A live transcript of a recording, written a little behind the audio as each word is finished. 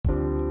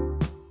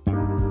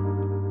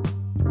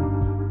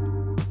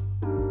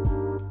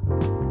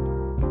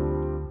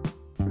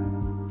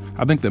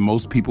I think that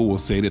most people will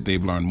say that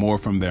they've learned more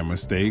from their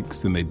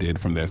mistakes than they did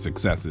from their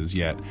successes,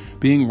 yet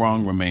being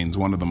wrong remains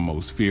one of the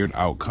most feared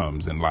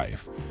outcomes in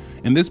life.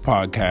 In this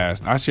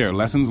podcast, I share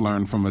lessons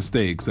learned from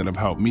mistakes that have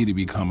helped me to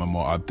become a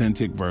more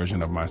authentic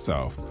version of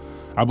myself.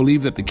 I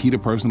believe that the key to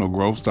personal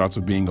growth starts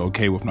with being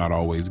okay with not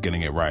always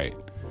getting it right.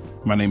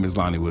 My name is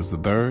Lonnie Woods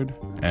III,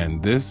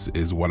 and this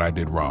is What I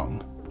Did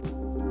Wrong.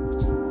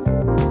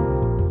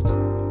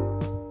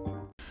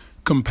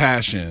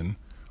 Compassion,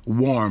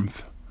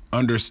 warmth,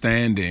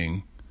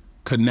 understanding,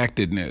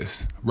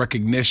 connectedness,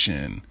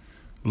 recognition,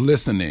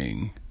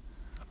 listening.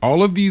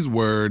 All of these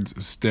words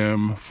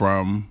stem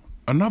from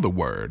another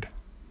word,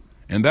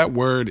 and that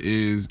word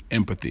is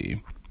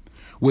empathy,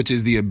 which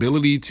is the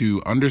ability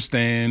to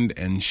understand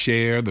and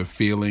share the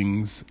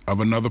feelings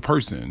of another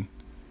person.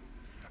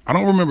 I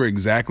don't remember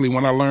exactly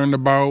when I learned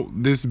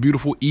about this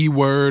beautiful E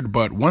word,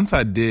 but once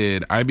I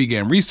did, I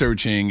began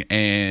researching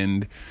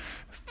and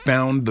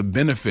found the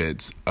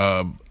benefits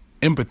of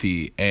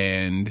empathy,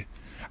 and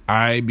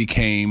I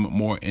became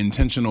more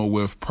intentional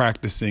with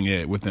practicing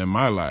it within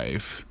my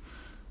life.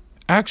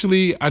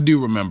 Actually, I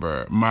do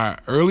remember my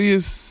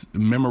earliest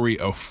memory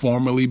of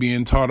formally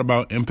being taught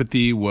about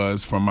empathy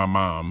was from my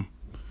mom.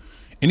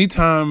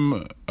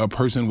 Anytime a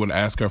person would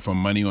ask her for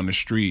money on the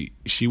street,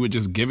 she would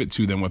just give it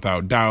to them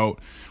without doubt,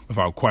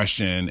 without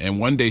question. And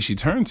one day she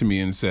turned to me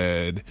and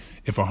said,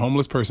 if a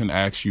homeless person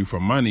asks you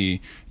for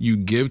money, you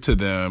give to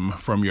them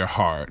from your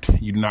heart.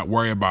 You do not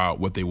worry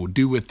about what they will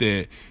do with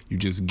it. You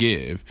just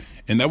give.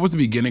 And that was the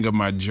beginning of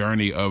my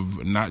journey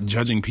of not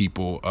judging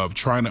people, of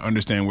trying to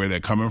understand where they're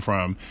coming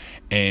from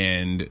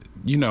and,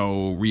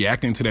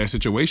 reacting to their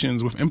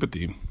situations with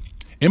empathy.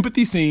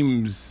 Empathy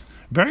seems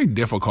very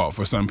difficult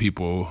for some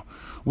people,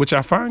 which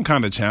I find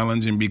kind of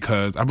challenging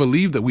because I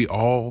believe that we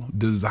all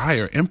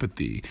desire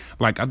empathy.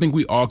 Like, I think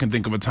we all can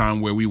think of a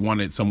time where we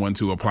wanted someone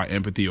to apply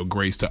empathy or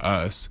grace to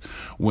us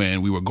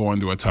when we were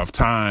going through a tough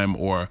time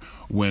or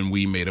when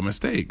we made a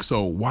mistake.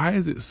 So why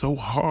is it so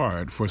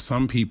hard for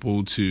some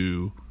people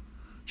to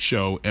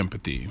show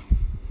empathy?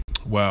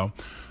 Well,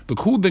 the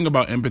cool thing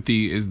about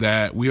empathy is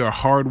that we are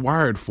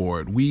hardwired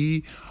for it.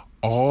 We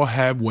all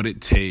have what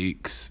it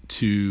takes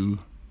to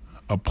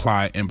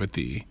apply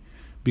empathy,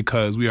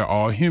 because we are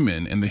all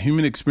human and the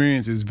human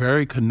experience is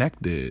very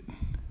connected.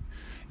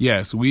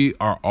 Yes, we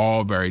are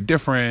all very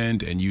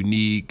different and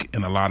unique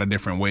in a lot of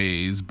different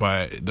ways,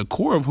 but the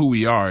core of who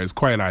we are is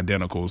quite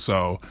identical.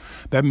 So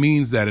that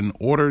means that in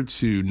order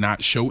to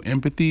not show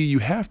empathy, you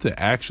have to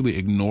actually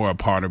ignore a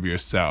part of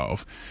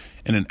yourself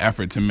in an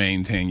effort to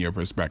maintain your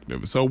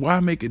perspective. So why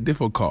make it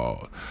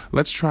difficult?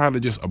 Let's try to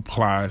just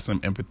apply some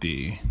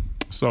empathy.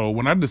 So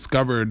when I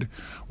discovered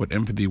what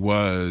empathy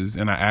was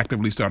and I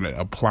actively started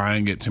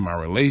applying it to my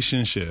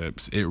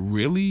relationships, it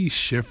really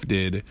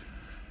shifted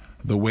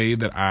the way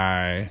that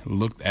I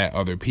looked at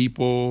other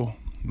people,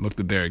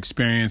 looked at their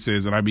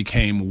experiences, and I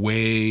became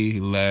way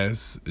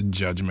less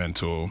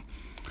judgmental.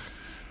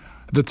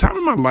 The time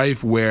in my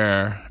life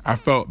where I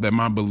felt that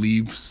my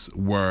beliefs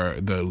were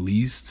the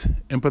least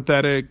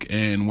empathetic,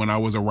 and when I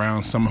was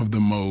around some of the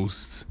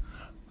most,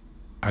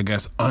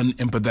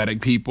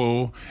 unempathetic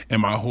people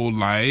in my whole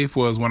life,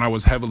 was when I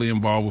was heavily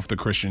involved with the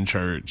Christian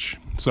church.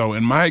 So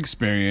in my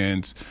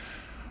experience,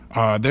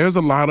 there's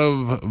a lot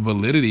of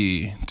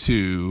validity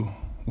to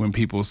when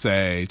people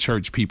say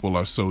church people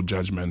are so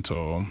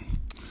judgmental.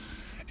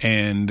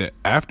 And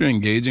after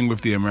engaging with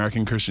the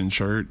American Christian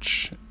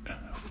Church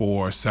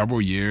for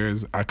several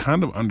years, I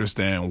kind of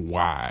understand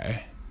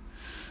why.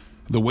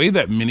 The way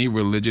that many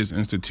religious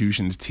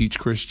institutions teach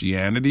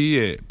Christianity,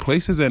 it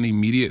places an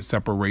immediate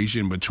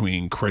separation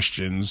between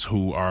Christians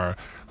who are,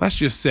 let's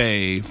just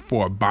say,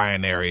 for a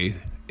binary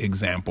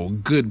example,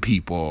 good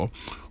people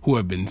who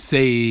have been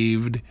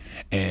saved,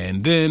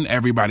 and then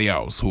everybody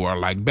else who are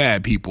like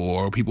bad people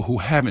or people who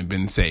haven't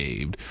been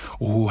saved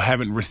or who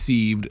haven't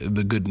received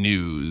the good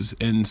news.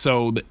 And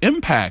so the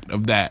impact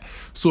of that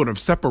sort of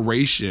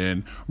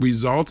separation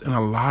results in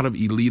a lot of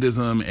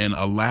elitism and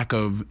a lack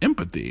of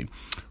empathy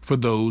for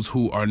those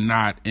who are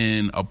not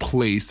in a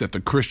place that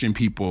the Christian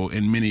people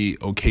in many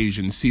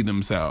occasions see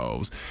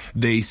themselves.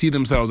 They see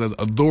themselves as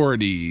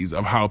authorities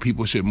of how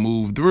people should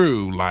move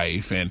through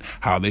life and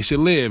how they should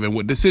live and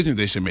what decisions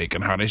they should make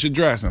and how they should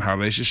dress and how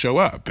they should show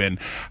up and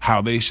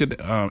how they should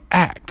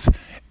act.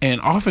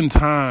 And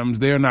oftentimes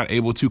they are not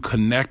able to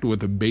connect with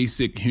the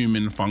basic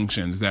human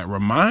functions that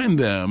remind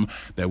them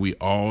that we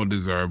all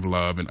deserve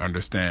love and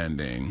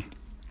understanding,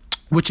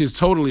 which is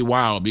totally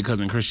wild because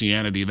in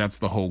Christianity, that's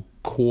the whole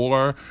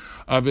core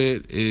of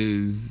it,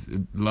 is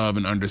love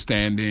and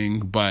understanding.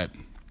 But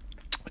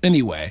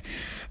anyway,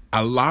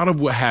 a lot of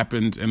what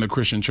happens in the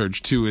Christian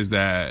church too is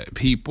that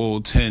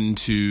people tend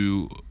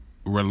to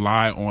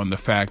rely on the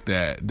fact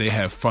that they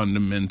have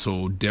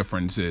fundamental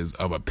differences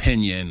of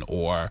opinion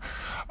or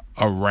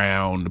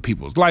around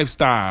people's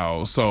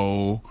lifestyle.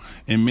 So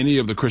in many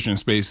of the Christian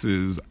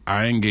spaces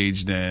I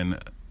engaged in,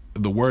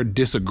 the word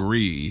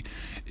disagree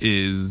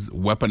is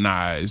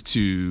weaponized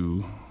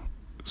to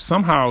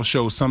somehow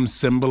show some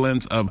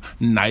semblance of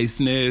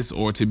niceness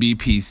or to be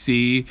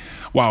PC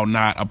while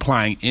not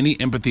applying any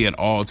empathy at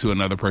all to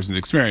another person's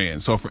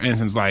experience. So for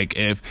instance, like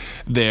if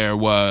there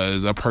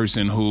was a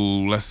person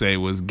who, let's say,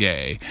 was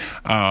gay,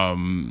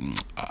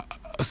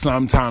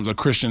 sometimes a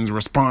Christian's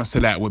response to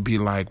that would be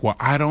like, well,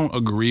 I don't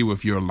agree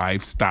with your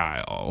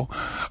lifestyle,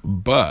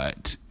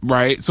 but,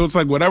 right? So it's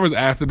like whatever's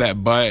after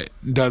that but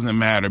doesn't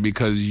matter,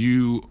 because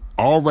you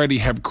already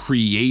have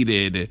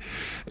created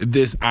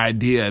this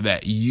idea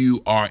that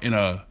you are in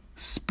a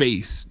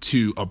space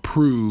to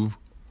approve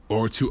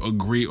or to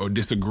agree or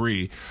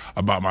disagree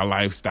about my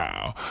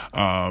lifestyle.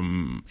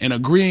 And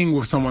agreeing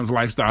with someone's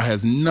lifestyle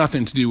has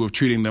nothing to do with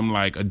treating them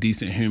like a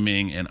decent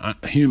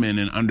human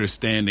and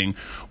understanding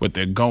what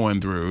they're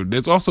going through.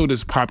 There's also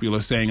this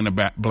popular saying in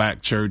the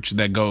black church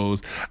that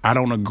goes, I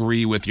don't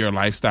agree with your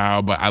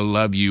lifestyle, but I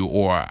love you,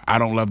 or I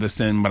don't love the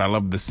sin, but I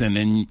love the sin,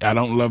 and I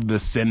don't love the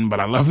sin, but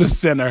I love the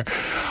sinner.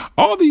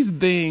 All these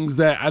things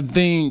that I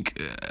think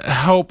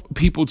help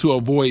people to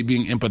avoid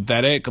being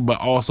empathetic, but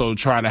also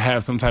try to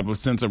have some type of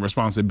sense of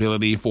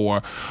responsibility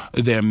for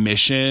their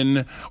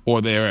mission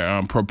or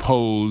their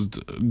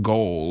proposed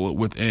goal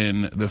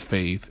within the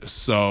faith.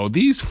 So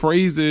these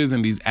phrases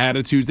and these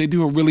attitudes, they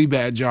do a really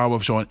bad job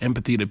of showing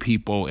empathy to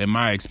people, in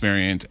my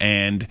experience,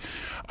 and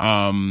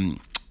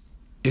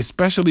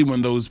especially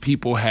when those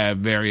people have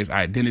various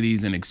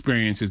identities and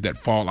experiences that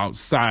fall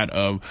outside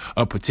of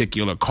a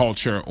particular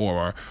culture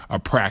or a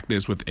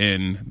practice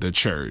within the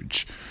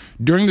church.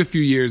 During the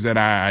few years that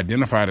I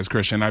identified as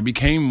Christian, I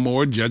became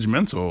more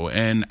judgmental,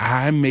 and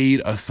I made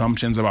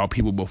assumptions about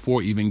people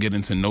before even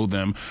getting to know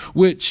them,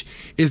 which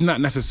is not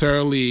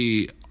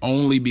necessarily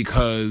only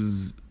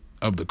because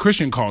of the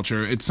Christian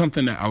culture. It's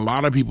something that a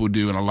lot of people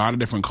do in a lot of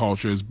different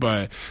cultures,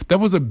 but that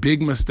was a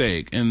big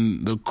mistake.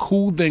 And the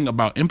cool thing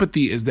about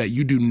empathy is that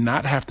you do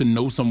not have to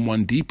know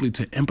someone deeply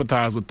to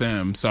empathize with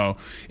them. So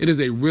it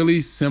is a really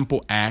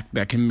simple act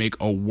that can make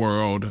a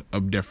world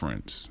of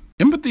difference.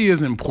 Empathy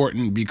is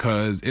important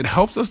because it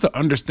helps us to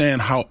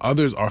understand how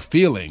others are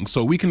feeling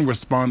so we can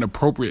respond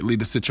appropriately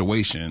to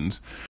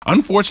situations.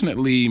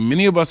 Unfortunately,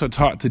 many of us are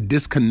taught to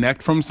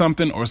disconnect from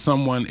something or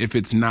someone if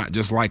it's not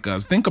just like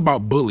us. Think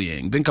about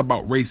bullying, think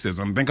about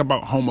racism, think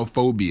about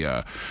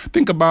homophobia,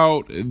 think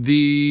about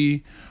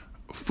the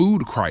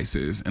food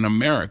crisis in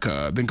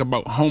America, think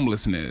about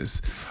homelessness.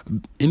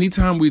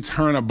 Anytime we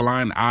turn a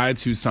blind eye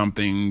to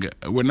something,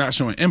 we're not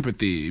showing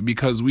empathy,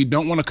 because we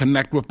don't want to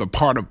connect with the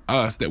part of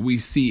us that we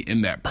see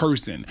in that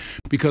person,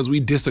 because we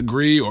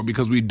disagree or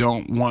because we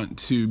don't want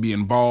to be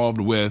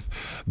involved with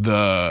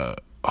the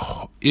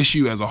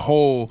issue as a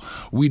whole.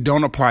 We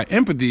don't apply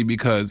empathy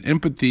because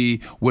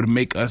empathy would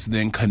make us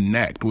then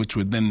connect, which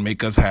would then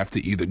make us have to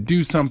either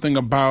do something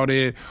about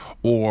it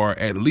or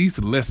at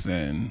least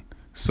listen.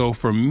 So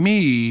for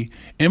me,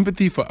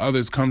 empathy for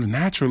others comes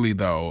naturally,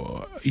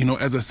 though. You know,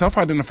 as a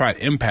self-identified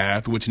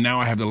empath, which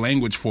now I have the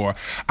language for,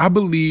 I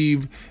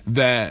believe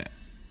that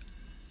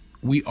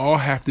we all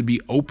have to be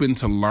open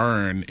to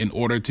learn in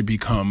order to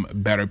become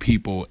better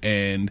people.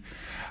 And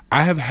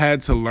I have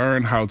had to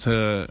learn how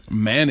to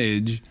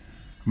manage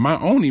my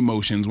own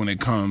emotions when it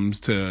comes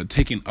to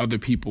taking other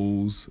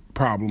people's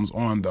problems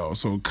on, though.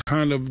 So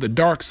kind of the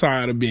dark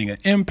side of being an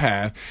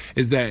empath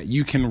is that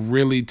you can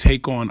really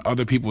take on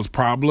other people's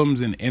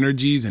problems and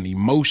energies and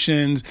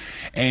emotions,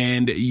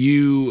 and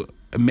you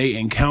may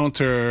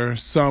encounter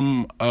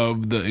some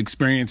of the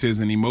experiences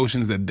and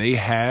emotions that they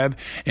have.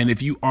 And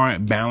if you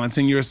aren't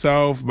balancing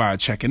yourself by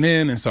checking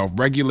in and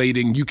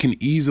self-regulating, you can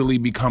easily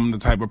become the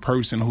type of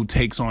person who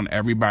takes on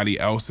everybody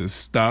else's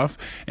stuff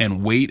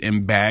and weight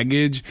and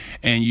baggage,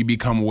 and you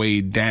become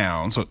weighed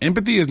down. So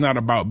empathy is not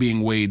about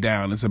being weighed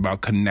down. It's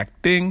about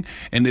connecting,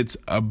 and it's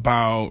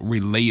about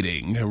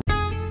relating.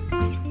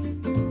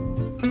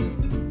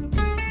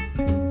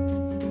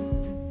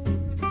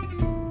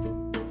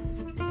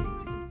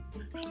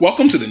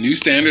 Welcome to the new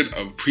standard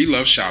of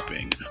pre-love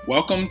shopping.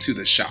 Welcome to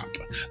The Shop.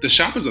 The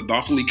Shop is a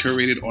thoughtfully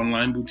curated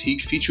online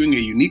boutique featuring a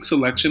unique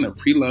selection of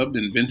pre-loved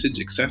and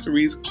vintage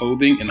accessories,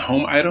 clothing, and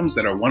home items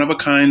that are one of a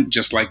kind,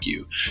 just like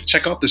you.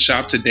 Check out The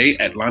Shop today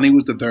at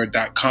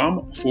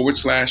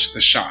LonnieWasTheThird.com/The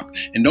Shop.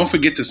 And don't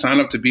forget to sign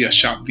up to be a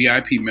Shop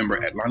VIP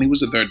member at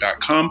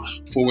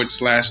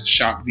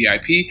LonnieWasTheThird.com/Shop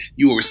VIP.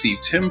 You will receive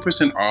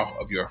 10% off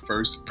of your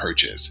first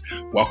purchase.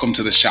 Welcome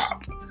to The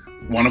Shop.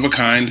 One of a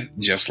kind,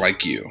 just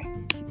like you.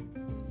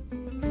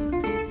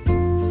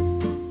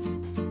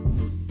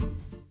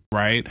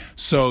 Right?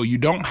 So you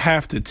don't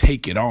have to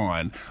take it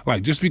on.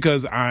 Like, just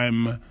because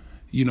I'm,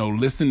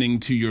 listening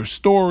to your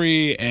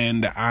story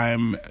and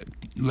I'm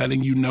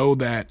letting you know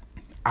that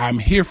I'm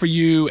here for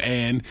you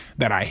and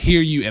that I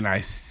hear you and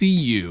I see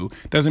you,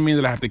 doesn't mean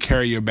that I have to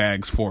carry your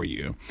bags for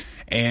you.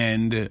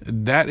 And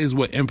that is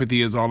what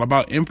empathy is all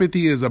about.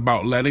 Empathy is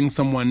about letting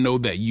someone know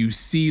that you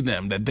see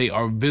them, that they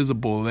are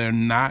visible, they're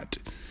not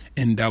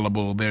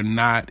indelible, they're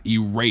not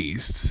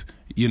erased.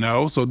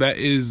 So that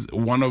is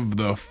one of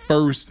the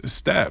first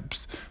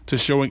steps to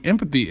showing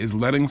empathy, is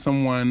letting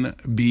someone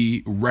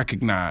be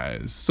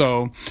recognized.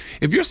 So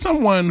if you're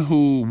someone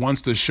who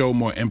wants to show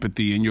more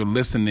empathy and you're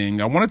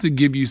listening, I wanted to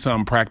give you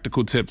some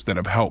practical tips that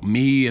have helped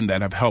me and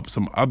that have helped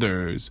some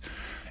others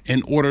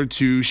in order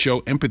to show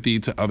empathy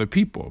to other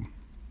people.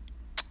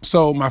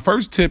 So my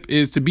first tip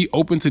is to be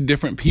open to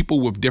different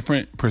people with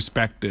different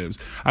perspectives.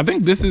 I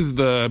think this is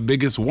the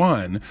biggest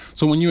one.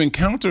 So when you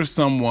encounter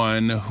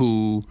someone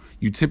who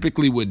you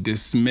typically would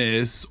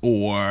dismiss,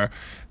 or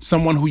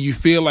someone who you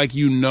feel like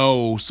you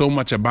know so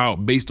much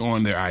about based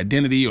on their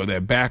identity or their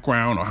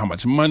background, or how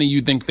much money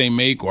you think they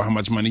make, or how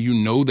much money you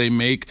know they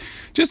make,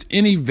 just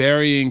any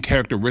varying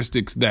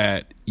characteristics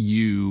that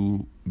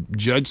you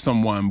judge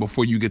someone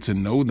before you get to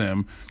know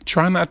them,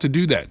 try not to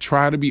do that.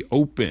 Try to be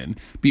open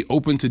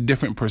to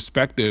different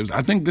perspectives.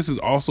 I think this is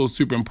also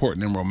super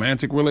important in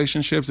romantic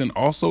relationships and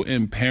also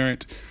in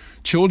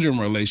parent-children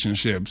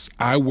relationships.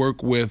 I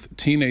work with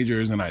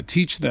teenagers and I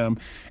teach them,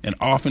 and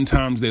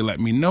oftentimes they let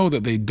me know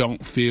that they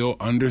don't feel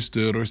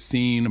understood or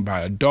seen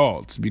by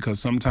adults, because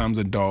sometimes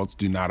adults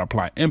do not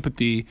apply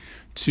empathy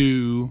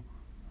to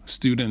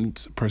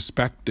students'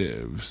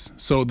 perspectives.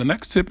 So the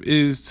next tip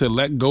is to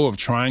let go of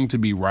trying to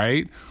be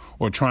right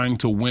or trying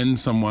to win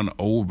someone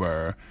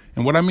over.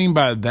 And what I mean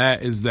by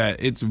that is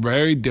that it's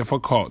very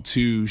difficult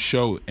to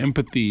show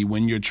empathy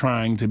when you're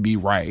trying to be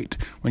right,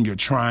 when you're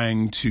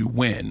trying to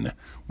win,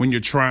 when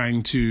you're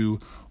trying to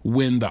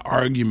win the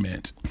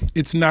argument.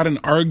 It's not an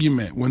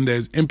argument when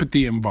there's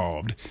empathy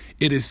involved.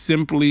 It is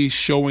simply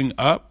showing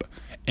up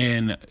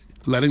and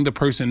letting the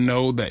person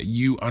know that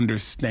you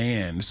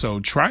understand. So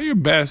try your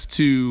best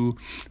to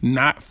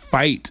not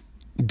fight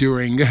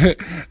during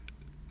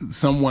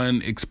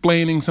someone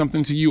explaining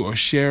something to you or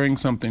sharing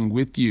something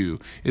with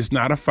you. It's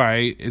not a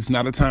fight. It's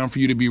not a time for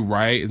you to be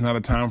right. It's not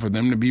a time for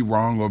them to be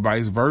wrong, or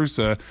vice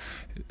versa.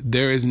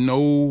 There is no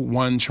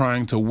one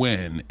trying to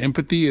win.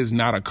 Empathy is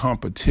not a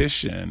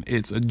competition.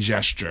 It's a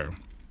gesture.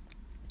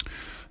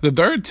 The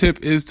third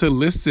tip is to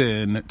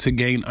listen to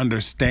gain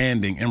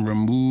understanding and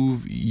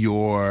remove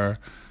your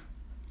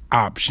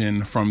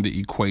option from the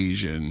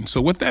equation. So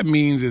what that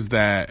means is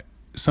that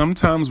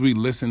sometimes we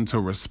listen to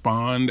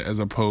respond as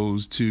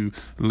opposed to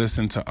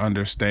listen to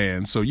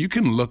understand. So you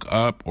can look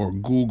up or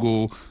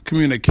Google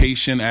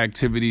communication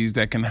activities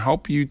that can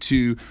help you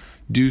to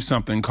do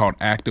something called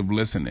active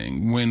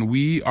listening. When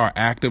we are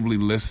actively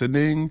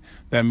listening,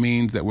 that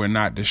means that we're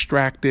not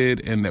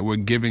distracted and that we're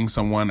giving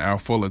someone our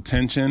full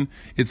attention.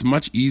 It's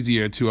much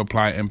easier to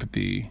apply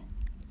empathy.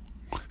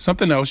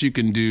 Something else you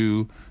can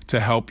do to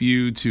help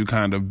you to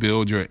kind of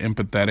build your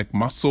empathetic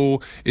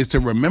muscle is to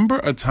remember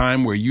a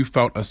time where you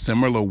felt a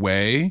similar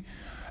way,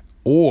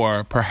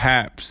 or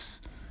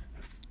perhaps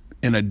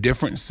in a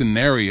different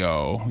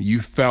scenario,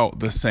 you felt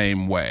the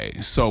same way.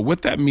 So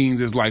what that means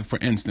is, like, for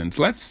instance,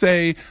 let's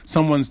say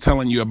someone's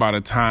telling you about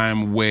a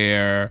time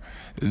where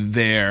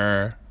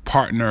their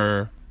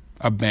partner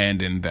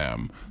abandoned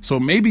them. So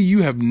maybe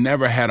you have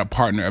never had a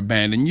partner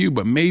abandon you,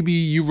 but maybe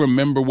you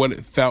remember what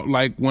it felt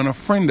like when a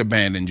friend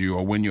abandoned you,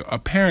 or when a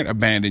parent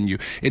abandoned you.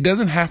 It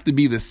doesn't have to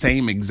be the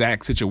same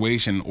exact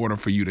situation in order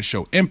for you to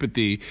show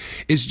empathy.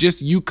 It's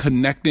just you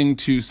connecting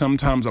to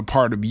sometimes a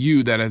part of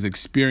you that has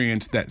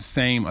experienced that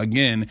same,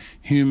 again,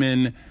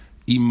 human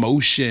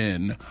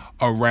emotion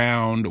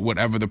around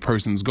whatever the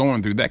person's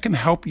going through. That can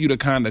help you to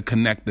kind of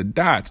connect the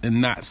dots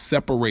and not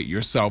separate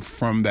yourself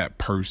from that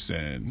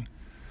person.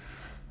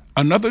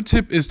 Another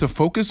tip is to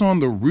focus on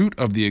the root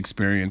of the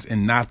experience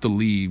and not the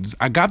leaves.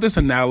 I got this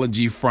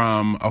analogy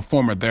from a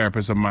former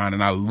therapist of mine,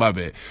 and I love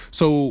it.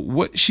 So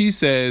what she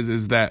says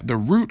is that the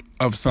root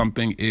of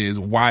something is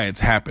why it's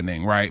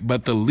happening, right?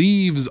 But the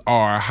leaves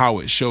are how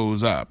it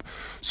shows up.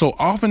 So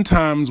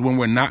oftentimes when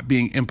we're not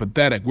being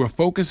empathetic, we're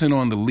focusing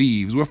on the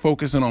leaves. We're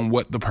focusing on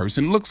what the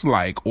person looks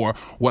like or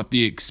what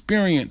the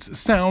experience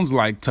sounds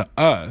like to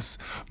us,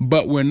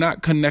 but we're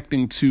not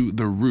connecting to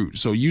the root.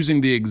 So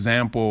using the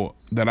example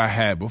that I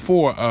had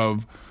before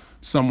of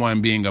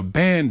someone being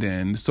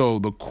abandoned. So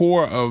the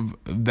core of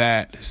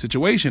that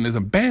situation is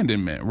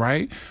abandonment,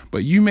 right?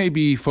 But you may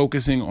be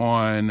focusing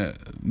on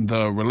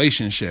the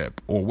relationship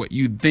or what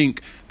you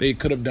think they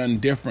could have done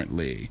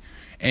differently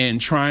and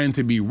trying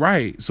to be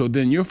right. So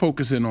then you're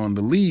focusing on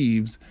the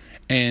leaves,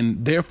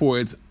 and therefore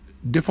it's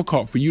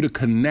difficult for you to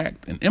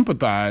connect and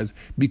empathize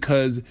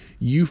because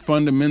you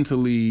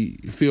fundamentally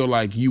feel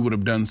like you would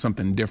have done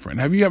something different.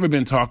 Have you ever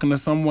been talking to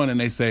someone and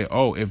they say,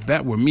 oh, if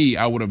that were me,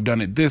 I would have done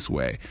it this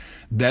way?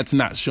 That's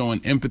not showing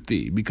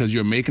empathy, because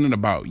you're making it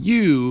about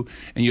you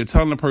and you're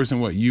telling the person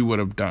what you would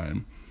have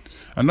done.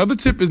 Another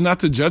tip is not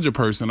to judge a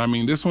person. I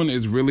mean, this one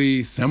is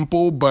really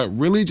simple, but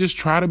really just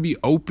try to be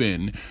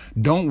open.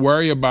 Don't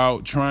worry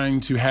about trying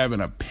to have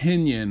an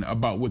opinion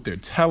about what they're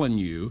telling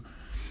you.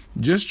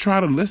 Just try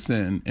to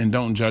listen and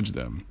don't judge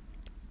them.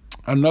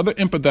 Another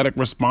empathetic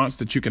response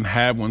that you can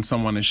have when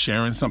someone is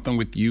sharing something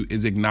with you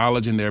is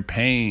acknowledging their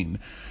pain.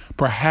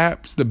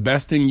 Perhaps the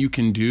best thing you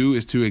can do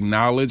is to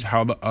acknowledge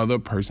how the other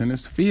person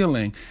is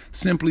feeling.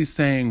 Simply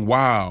saying,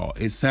 wow,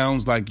 it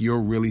sounds like you're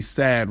really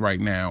sad right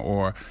now,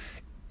 or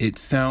it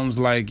sounds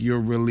like you're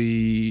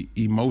really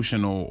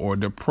emotional or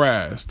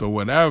depressed or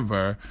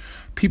whatever.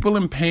 People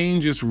in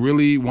pain just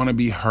really want to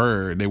be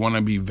heard. They want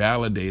to be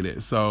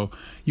validated. So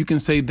you can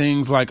say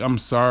things like, I'm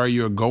sorry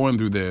you're going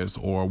through this,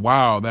 or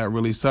wow, that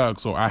really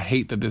sucks, or I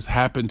hate that this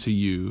happened to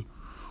you,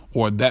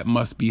 or that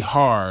must be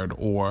hard,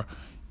 or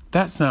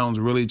that sounds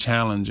really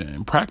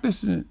challenging.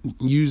 Practicing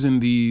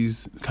using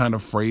these kind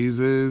of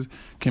phrases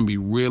can be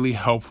really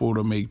helpful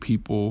to make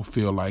people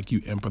feel like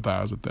you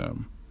empathize with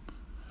them.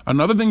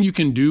 Another thing you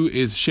can do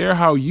is share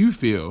how you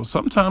feel.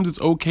 Sometimes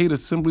it's okay to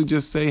simply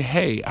just say,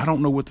 hey, I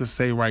don't know what to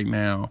say right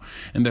now,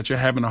 and that you're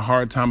having a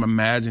hard time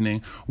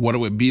imagining what it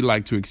would be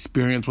like to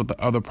experience what the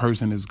other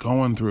person is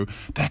going through.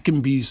 That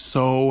can be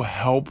so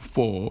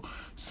helpful.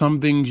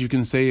 Some things you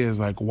can say is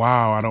like,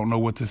 wow, I don't know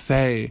what to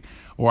say,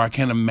 or I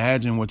can't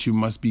imagine what you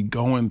must be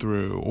going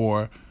through,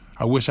 or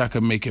I wish I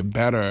could make it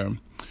better.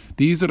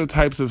 These are the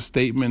types of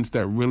statements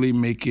that really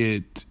make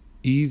it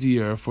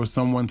easier for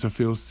someone to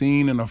feel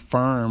seen and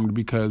affirmed,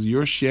 because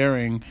you're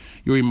sharing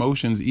your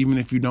emotions even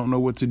if you don't know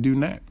what to do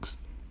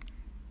next.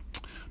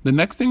 The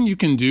next thing you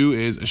can do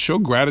is show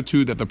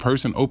gratitude that the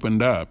person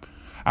opened up.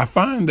 I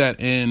find that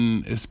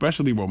in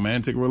especially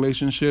romantic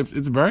relationships,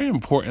 it's very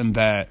important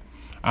that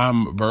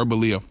I'm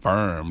verbally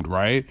affirmed,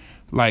 right?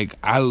 Like,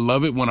 I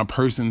love it when a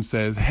person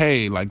says,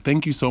 hey, like,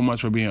 thank you so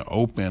much for being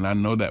open. I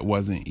know that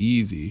wasn't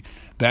easy.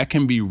 That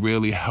can be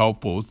really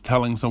helpful.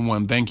 Telling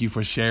someone, thank you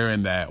for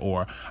sharing that,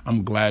 or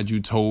I'm glad you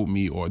told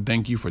me, or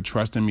thank you for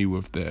trusting me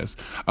with this.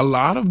 A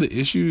lot of the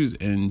issues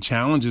and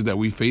challenges that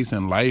we face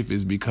in life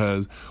is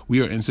because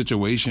we are in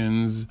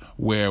situations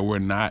where we're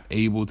not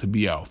able to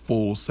be our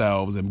full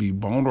selves and be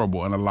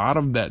vulnerable. And a lot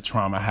of that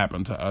trauma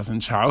happened to us in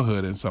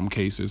childhood in some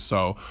cases.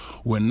 So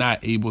we're not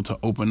able to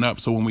open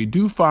up. So when we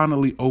do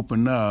finally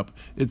open up,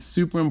 it's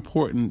super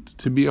important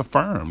to be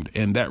affirmed.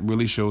 And that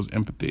really shows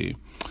empathy.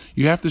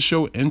 You have to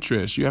show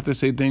interest. You have to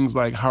say things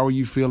like, how are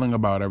you feeling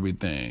about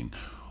everything?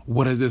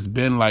 What has this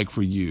been like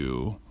for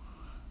you?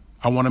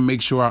 I want to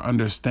make sure I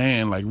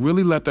understand. Like,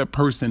 really let that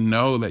person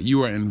know that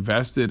you are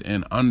invested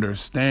in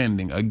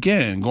understanding.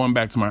 Again, going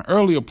back to my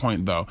earlier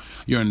point, though,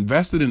 you're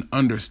invested in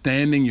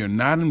understanding. You're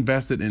not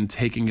invested in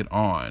taking it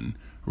on,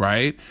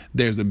 right?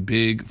 There's a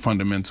big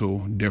fundamental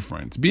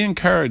difference. Be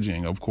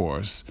encouraging, of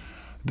course.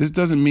 This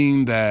doesn't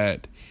mean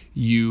that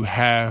you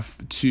have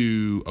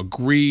to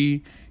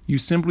agree. You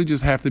simply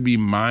just have to be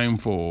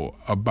mindful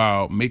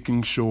about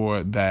making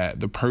sure that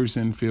the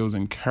person feels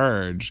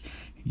encouraged.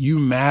 You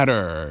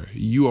matter.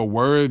 You are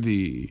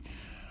worthy.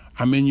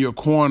 I'm in your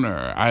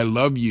corner. I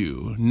love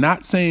you.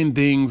 Not saying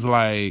things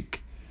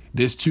like,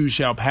 this too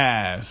shall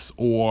pass,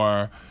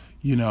 or,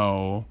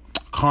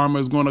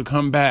 karma's going to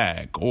come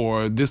back,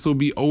 or this will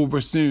be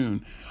over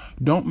soon.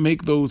 Don't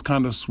make those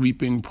kind of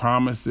sweeping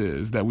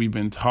promises that we've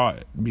been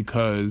taught,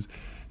 because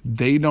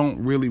they don't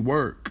really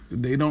work.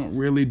 They don't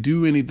really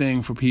do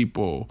anything for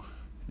people.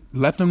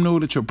 Let them know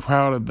that you're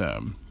proud of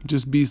them.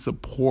 Just be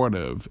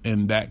supportive,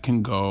 and that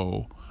can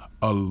go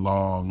a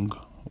long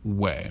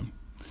way.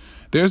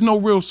 There's no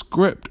real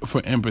script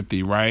for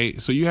empathy,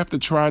 right? So you have to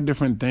try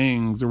different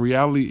things. The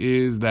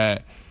reality is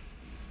that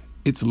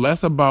it's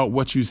less about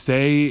what you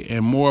say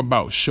and more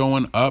about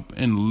showing up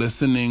and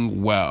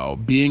listening well,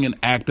 being an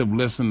active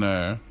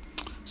listener.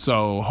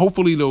 So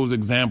hopefully those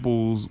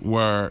examples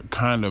were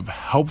kind of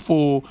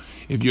helpful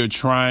if you're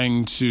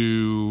trying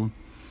to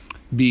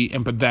be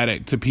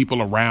empathetic to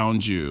people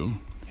around you.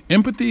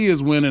 Empathy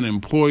is when an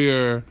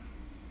employer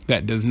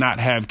that does not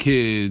have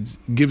kids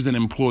gives an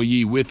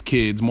employee with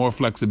kids more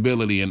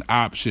flexibility and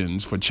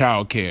options for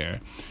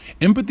childcare.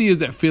 Empathy is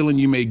that feeling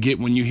you may get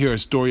when you hear a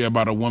story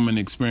about a woman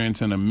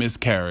experiencing a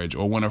miscarriage,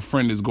 or when a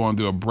friend is going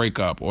through a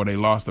breakup, or they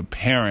lost a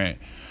parent,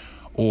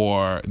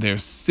 or they're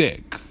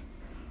sick,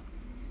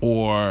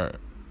 or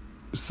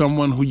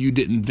someone who you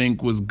didn't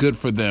think was good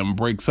for them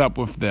breaks up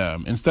with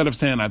them. Instead of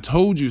saying, I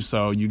told you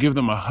so, you give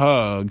them a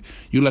hug.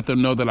 You let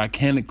them know that I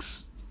can't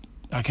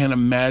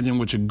imagine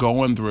what you're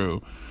going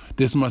through.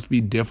 This must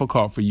be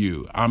difficult for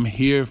you. I'm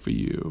here for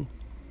you.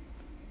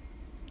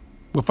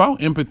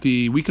 Without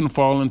empathy, we can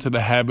fall into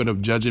the habit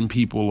of judging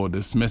people or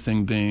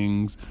dismissing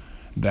things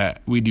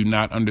that we do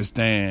not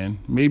understand,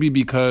 maybe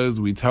because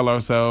we tell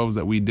ourselves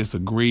that we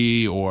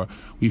disagree, or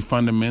we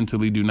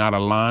fundamentally do not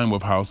align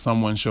with how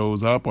someone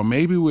shows up, or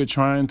maybe we're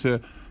trying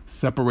to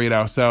separate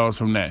ourselves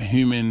from that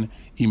human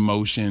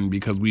emotion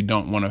because we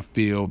don't want to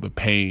feel the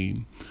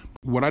pain.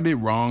 What I did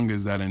wrong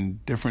is that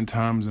in different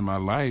times in my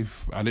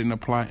life, I didn't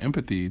apply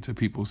empathy to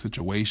people's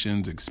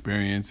situations,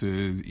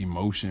 experiences,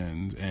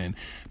 emotions, and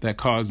that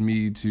caused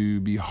me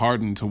to be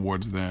hardened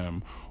towards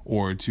them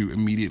or to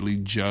immediately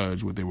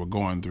judge what they were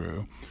going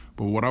through.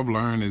 But what I've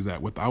learned is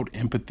that without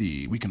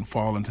empathy, we can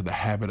fall into the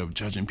habit of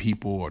judging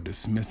people or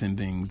dismissing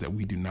things that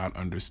we do not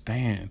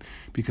understand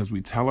because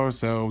we tell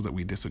ourselves that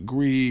we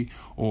disagree,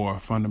 or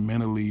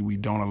fundamentally we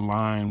don't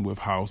align with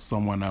how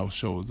someone else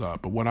shows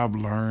up. But what I've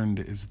learned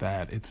is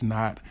that it's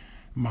not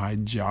my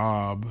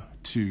job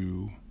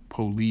to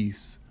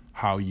police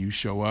how you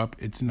show up.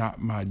 It's not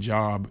my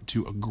job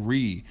to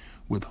agree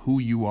with who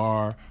you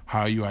are,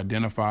 how you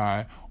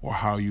identify, or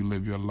how you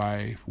live your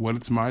life. What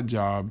it's my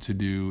job to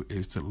do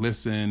is to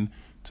listen,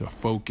 to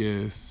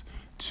focus,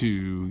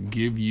 to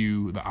give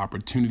you the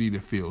opportunity to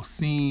feel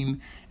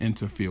seen and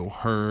to feel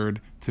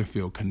heard, to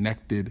feel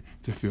connected,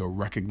 to feel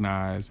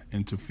recognized,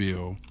 and to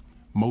feel,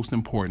 most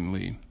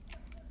importantly,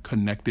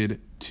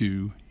 connected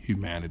to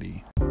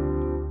humanity.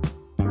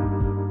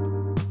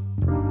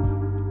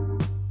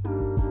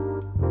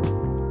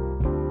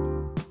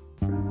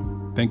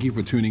 Thank you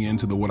for tuning in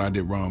to the What I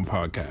Did Wrong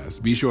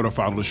podcast. Be sure to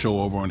follow the show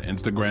over on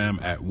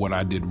Instagram at What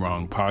I Did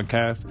Wrong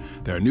podcast.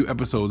 There are new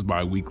episodes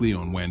bi-weekly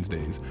on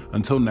Wednesdays.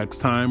 Until next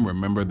time,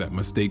 remember that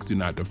mistakes do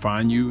not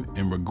define you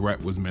and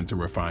regret was meant to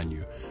refine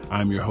you.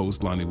 I'm your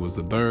host, Lonnie Woods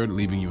III,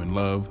 leaving you in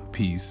love,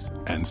 peace,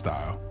 and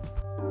style.